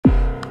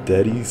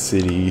Daddy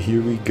City,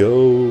 here we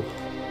go.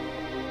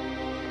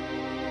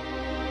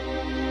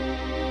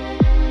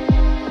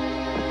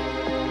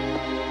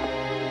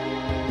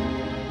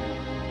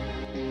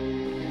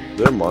 Is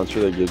there a monster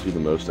that gives you the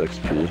most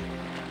XP?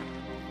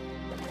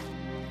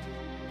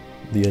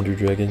 The Ender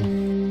Dragon.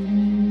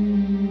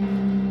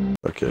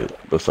 Okay,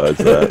 besides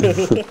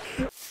that.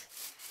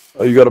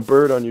 Oh, you got a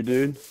bird on you,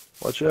 dude.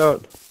 Watch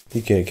out.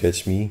 He can't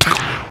catch me.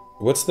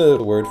 What's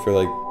the word for,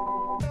 like,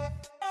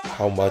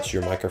 how much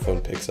your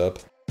microphone picks up?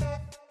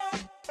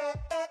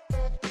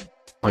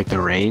 Like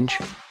the range?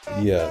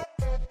 Yeah.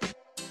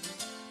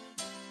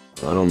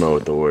 I don't know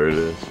what the word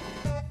is.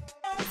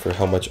 For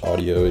how much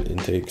audio it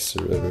intakes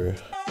or whatever.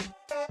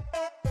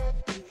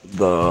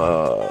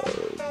 I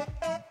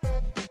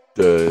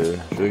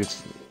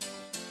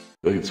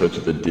think it starts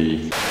with a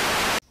D.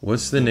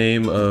 What's the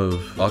name of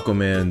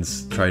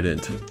Aquaman's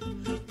trident?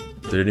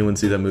 Did anyone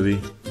see that movie?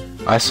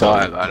 I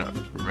saw it, I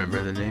don't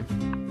remember the name.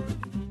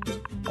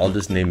 I'll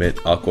just name it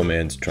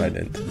Aquaman's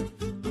trident.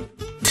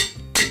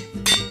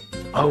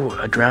 Oh,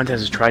 a drowned has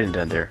his trident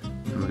down there.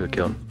 I'm gonna go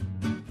kill him.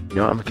 You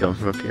know what? I'm gonna kill him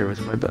from up here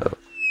with my bow.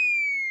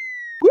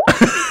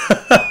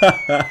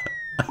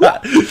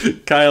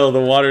 Kyle, the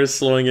water is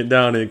slowing it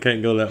down and it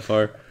can't go that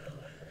far.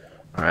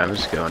 Alright, I'm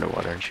just gonna go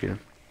underwater and shoot him.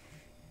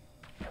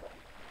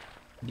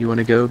 You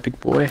wanna go, big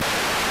boy?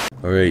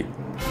 Alright,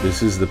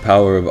 this is the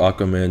power of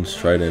Aquaman's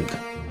trident.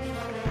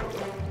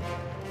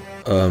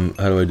 How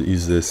do I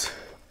use this?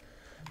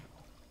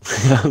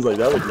 I was like,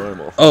 that was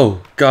normal. Oh,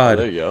 God!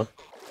 Oh, there you go.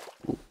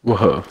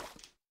 Whoa.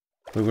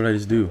 What did I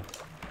just do?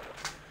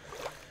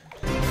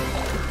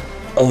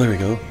 Oh, there we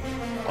go.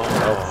 Oh,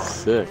 that's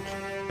sick.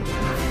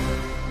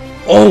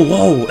 Oh,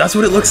 whoa! That's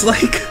what it looks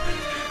like?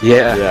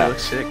 Yeah, Yeah. it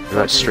looks sick.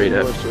 Right straight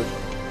up.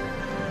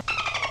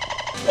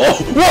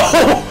 Oh,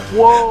 whoa!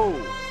 Whoa!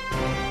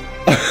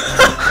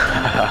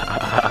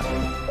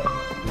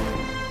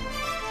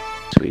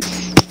 Sweet.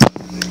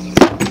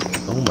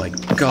 Oh my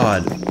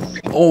God.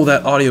 Oh,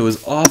 that audio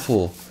is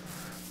awful.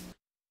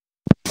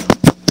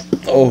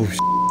 Oh,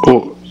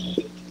 Oh,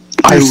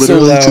 I You're so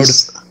literally loud.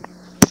 just.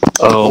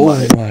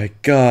 Oh, my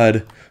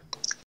God.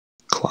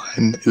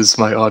 Klein, is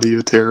my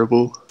audio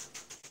terrible?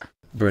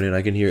 Brennan,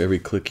 I can hear every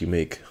click you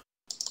make.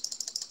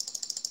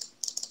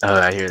 Oh,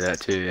 I hear that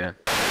too, yeah.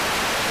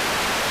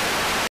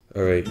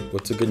 Alright,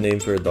 what's a good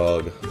name for a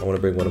dog? I want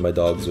to bring one of my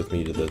dogs with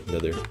me to the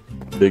nether.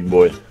 Big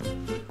boy.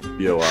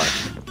 B-O-I.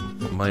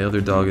 My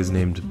other dog is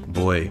named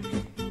Boy.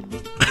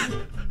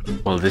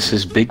 Well, this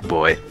is big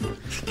boy.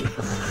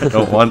 I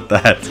don't want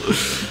that.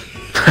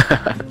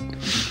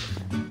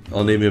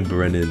 I'll name him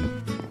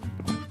Brennan.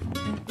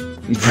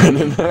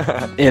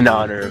 Brennan. In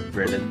honor of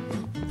Brennan.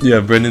 Yeah,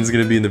 Brennan's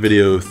gonna be in the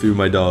video through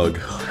my dog.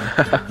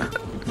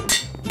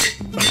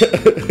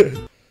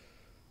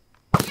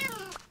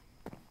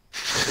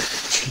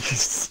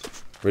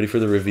 Ready for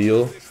the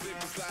reveal?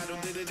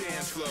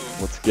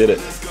 Let's get it.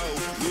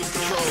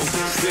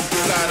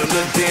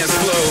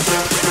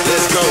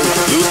 Let's go,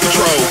 lose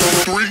control.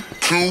 3,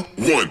 2,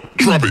 1,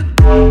 drop it.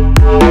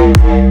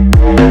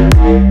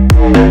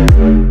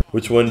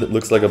 Which one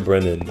looks like a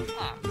Brennan?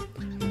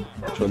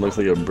 Which one looks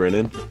like a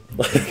Brennan?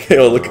 They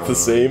all look the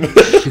same.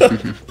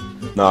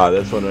 Nah,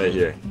 this one right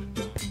here.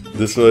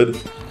 This one?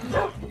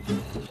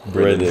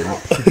 Brennan.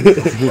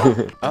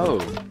 Oh,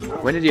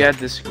 when did you add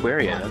this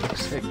aquarium? That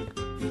looks sick.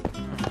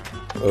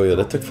 Oh yeah,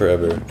 that took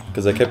forever.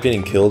 Because I kept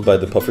getting killed by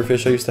the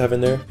pufferfish I used to have in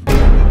there.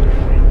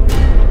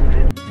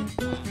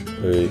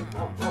 Alright.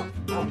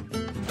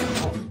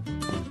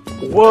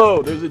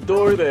 Whoa, there's a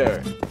door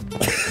there.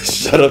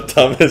 Shut up,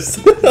 Thomas.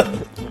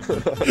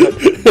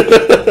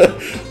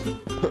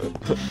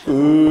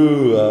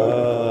 Ooh,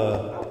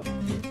 ah.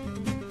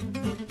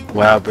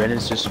 Wow,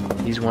 Brennan's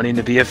he's wanting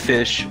to be a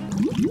fish.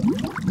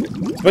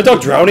 Is my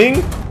dog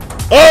drowning?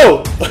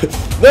 Oh!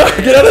 No,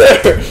 get out of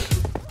there!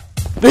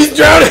 He's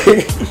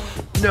drowning!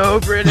 No,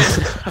 Brennan!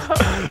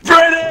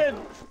 Brennan!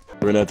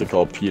 We're gonna have to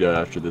call PETA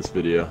after this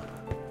video.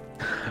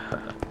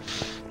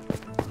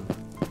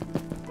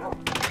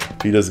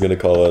 PETA's gonna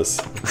call us.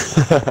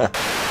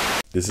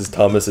 This is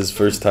Thomas's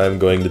first time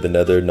going to the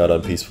nether, not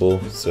on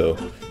peaceful, so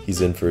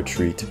he's in for a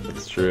treat.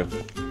 It's true.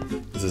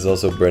 This is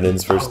also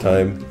Brennan's first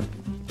time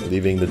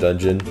leaving the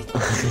dungeon.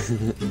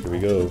 Here we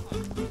go.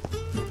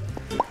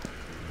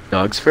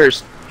 Dogs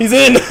first. He's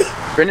in!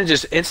 Brennan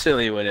just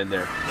instantly went in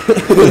there.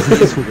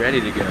 He's ready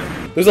to go.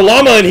 There's a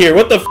llama in here,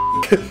 what the f?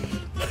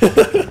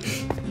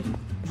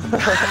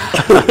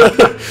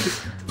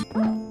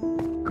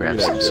 Grab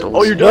some souls.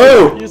 Oh, you're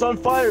No! done. He's on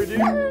fire, dude.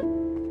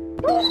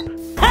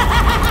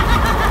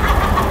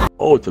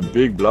 Oh, it's a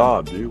big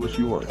blob, dude. What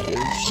you want, kid?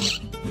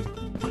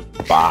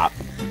 Bop.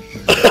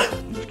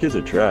 These kids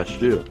are trash,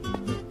 too.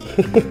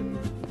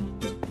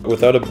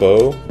 Without a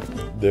bow,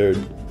 they're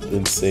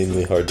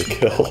insanely hard to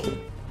kill.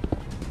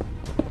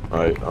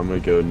 Alright, I'm gonna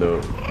go no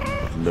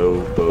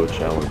bow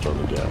challenge on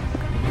the gap.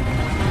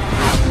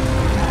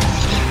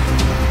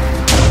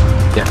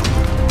 Yeah.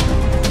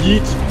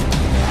 Yeet!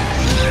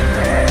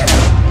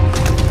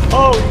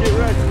 Oh, get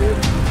wrecked, dude!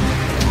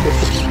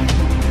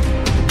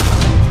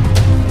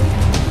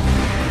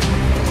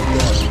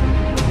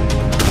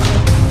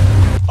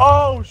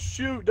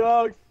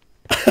 dog.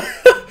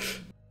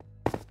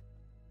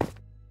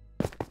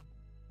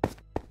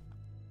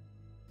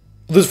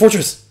 There's a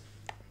fortress!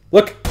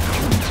 Look!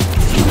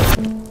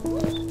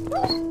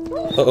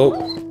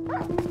 Uh-oh.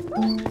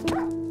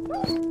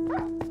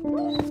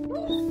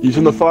 He's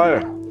in the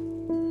fire.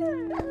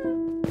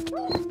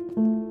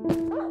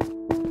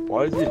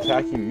 Why is he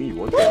attacking me?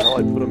 What the hell?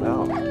 I put him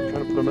out. I'm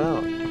trying to put him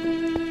out.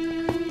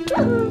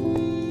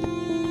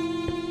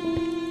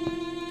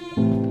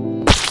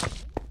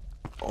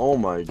 Oh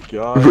my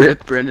god.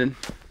 Rip, Brennan.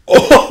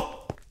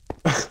 Oh!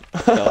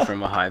 Fell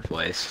from a high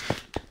place.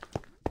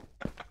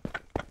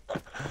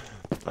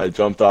 I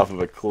jumped off of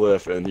a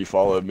cliff and he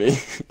followed me.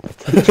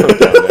 Jumped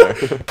down there.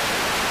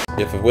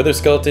 If a wither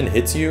skeleton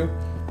hits you,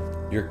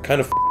 you're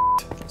kind of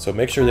f***ed. So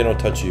make sure they don't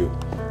touch you.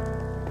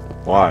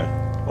 Why?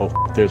 Oh,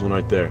 there's one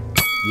right there.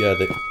 Yeah,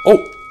 they...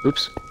 Oh!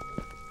 Oops.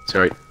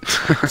 Sorry.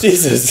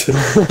 Jesus! Here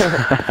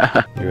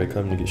I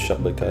come to get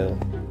shot by Kyle.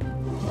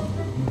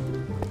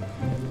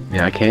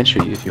 Yeah, I can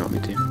shoot you if you want me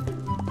to.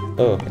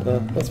 Oh,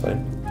 that's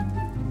fine.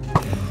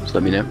 Just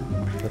let me know.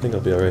 I think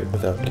I'll be alright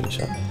without getting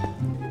shot.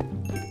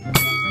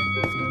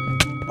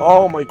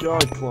 Oh my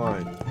god,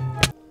 Klein.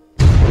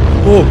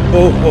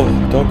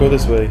 Oh! Don't go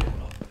this way.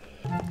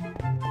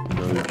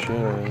 No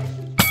chance.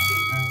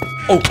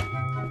 Oh!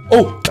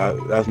 Oh!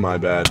 That's my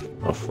bad.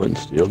 A flint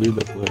steel, dude,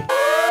 that's lit.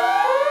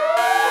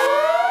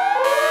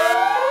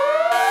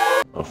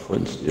 A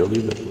flint steel,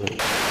 dude, that's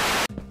lit.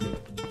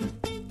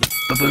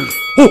 Ba-boom.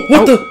 Oh!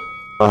 What the?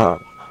 Uh-huh.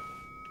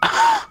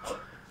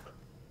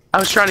 I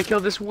was trying to kill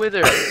this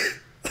wither.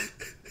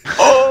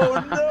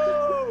 Oh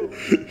no!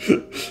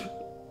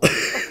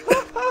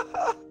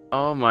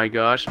 Oh my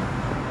gosh.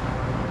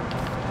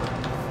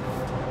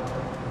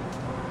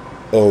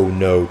 Oh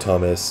no,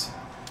 Thomas.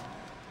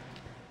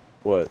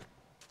 What?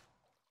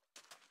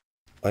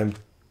 I'm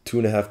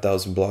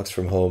 2,500 blocks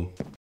from home.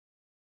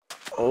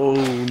 Oh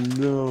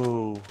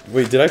no.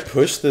 Wait, did I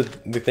push the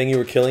thing you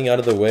were killing out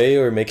of the way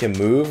or make him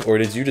move? Or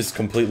did you just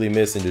completely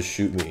miss and just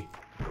shoot me?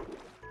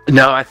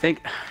 No, I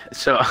think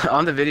so.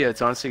 On the video,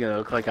 it's honestly gonna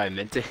look like I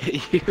meant to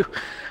hit you,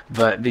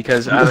 but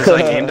because I was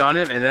like aimed on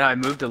him, and then I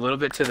moved a little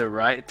bit to the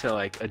right to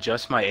like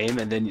adjust my aim,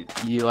 and then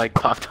you like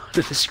popped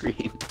onto the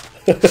screen.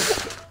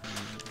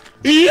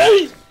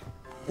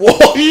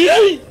 Whoa!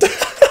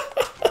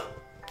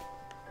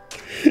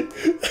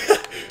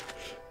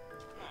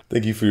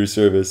 Thank you for your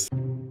service.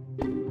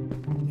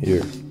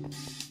 Here.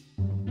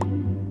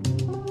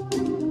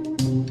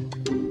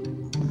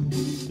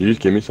 Did you just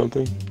give me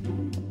something?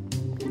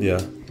 Yeah.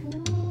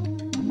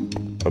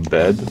 A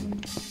bed?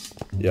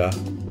 Yeah.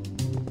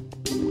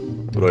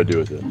 What do I do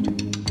with it?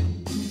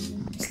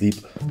 Sleep.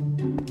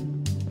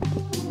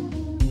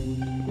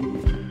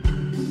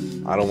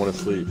 I don't want to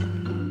sleep.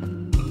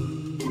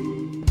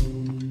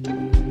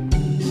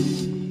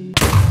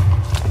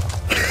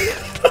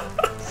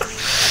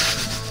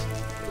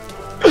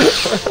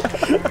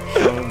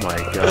 Oh my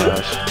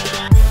gosh.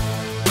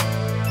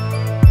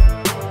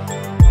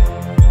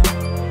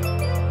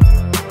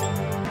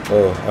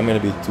 Oh, I'm gonna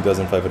be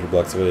 2,500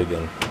 blocks away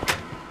again.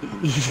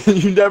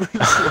 You never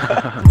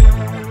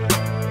slept.